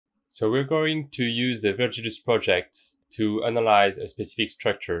So we're going to use the Vergilius project to analyze a specific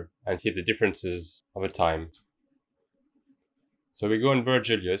structure and see the differences over time. So we go on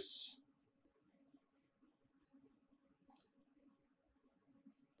Vergilius.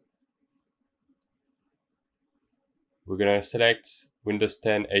 We're going to select Windows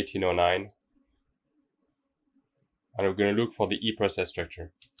 10 1809 and we're going to look for the eProcess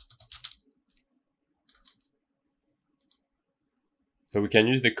structure. So we can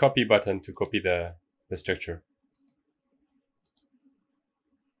use the copy button to copy the structure.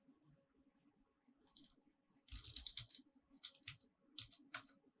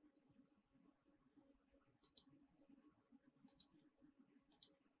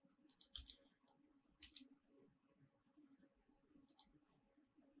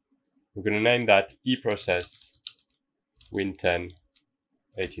 We're going to name that eProcess Win 10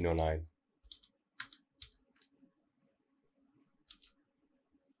 1809.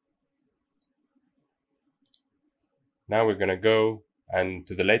 Now we're going to go and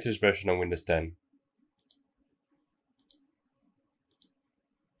to the latest version of Windows 10.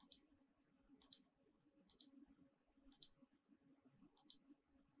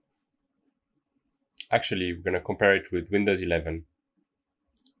 Actually, we're going to compare it with Windows 11.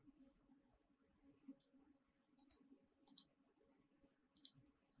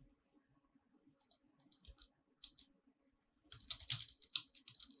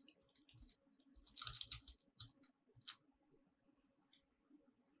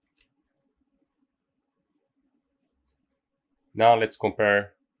 Now let's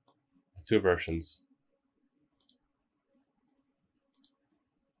compare the two versions.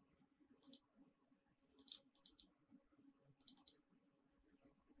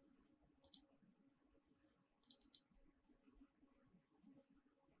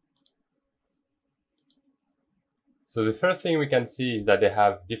 So the first thing we can see is that they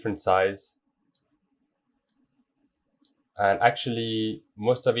have different size. And actually,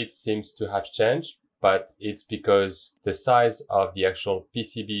 most of it seems to have changed, but it's because the size of the actual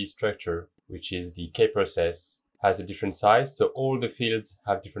PCB structure, which is the K process, has a different size. So all the fields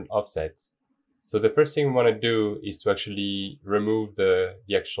have different offsets. So the first thing we want to do is to actually remove the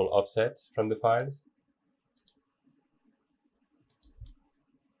actual offsets from the files.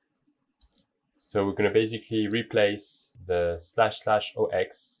 So we're going to basically replace the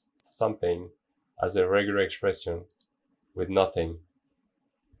 //ox something as a regular expression with nothing.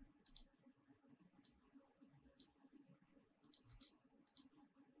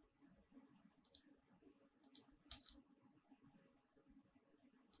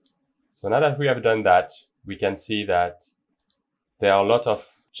 So now that we have done that, we can see that there are a lot of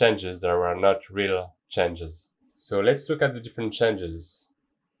changes that are not real changes. So let's look at the different changes.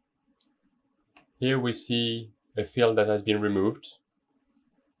 Here we see a field that has been removed.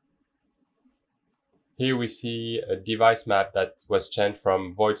 Here we see a device map that was changed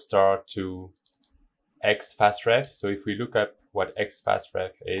from void star to xfastRef. So if we look up what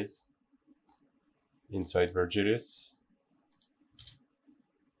xfastRef is inside Vergilius,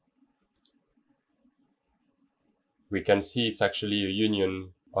 we can see it's actually a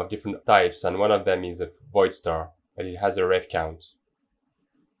union of different types, and one of them is a void star, but it has a ref count.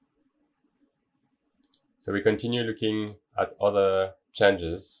 So we continue looking at other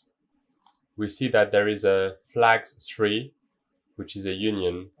changes. We see that there is a flags 3, which is a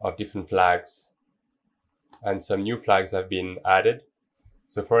union of different flags, and some new flags have been added.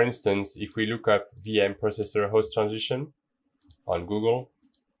 So for instance, if we look up VM processor host transition on Google,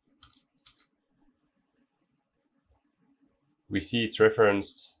 we see it's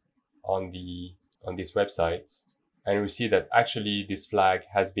referenced on this website, and we see that actually this flag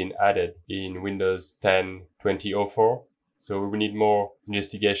has been added in Windows 10 2004. So we need more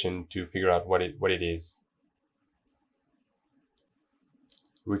investigation to figure out what it is.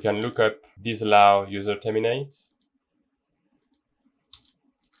 We can look up disallow user terminate.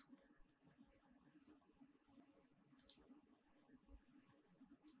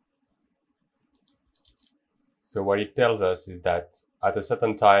 So what it tells us is that at a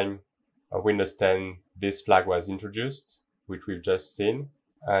certain time of Windows 10, this flag was introduced, which we've just seen.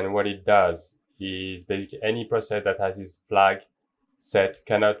 And what it does is basically any process that has this flag set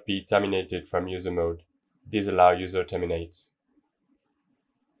cannot be terminated from user mode. Disallow user terminate.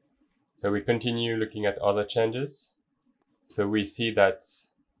 So we continue looking at other changes. So we see that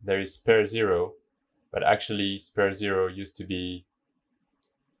there is spare 0, but actually spare 0 used to be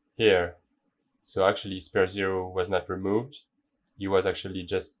here. So actually spare 0 was not removed. It was actually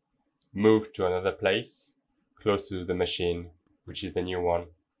just moved to another place close to the machine, which is the new one.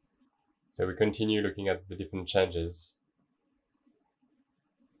 So we continue looking at the different changes.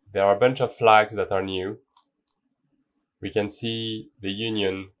 there are a bunch of flags that are new. We can see the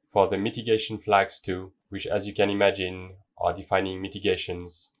union for the mitigation flags too, which, as you can imagine, are defining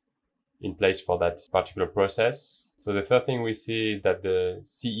mitigations in place for that particular process. So the first thing we see is that the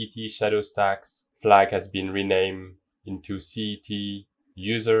CET shadow stacks flag has been renamed into CET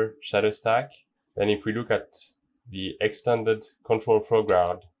user shadow stack. Then if we look at the extended control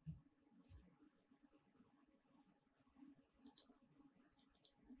foreground,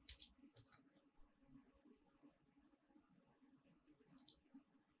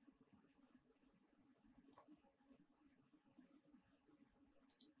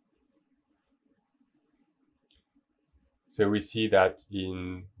 so we see that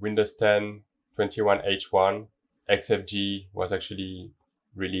in Windows 10 21H1, XFG was actually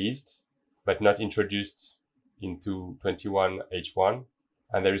released, but not introduced into 21H1.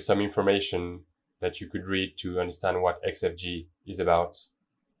 And there is some information that you could read to understand what XFG is about.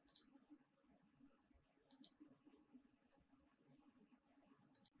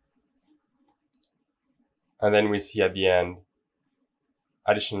 And then we see at the end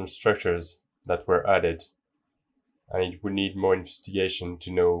additional structures that were added. And it would need more investigation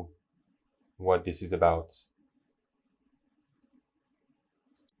to know what this is about.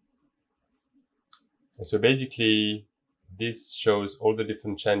 And so basically, this shows all the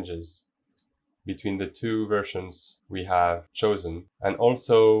different changes between the two versions we have chosen. And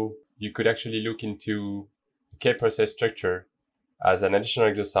also, you could actually look into the K-process structure as an additional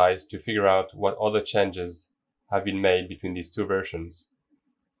exercise to figure out what other changes have been made between these two versions.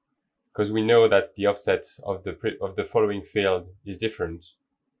 Because we know that the offset of the following field is different,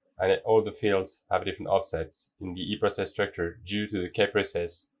 and all the fields have a different offset in the eProcess structure due to the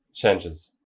K-process changes.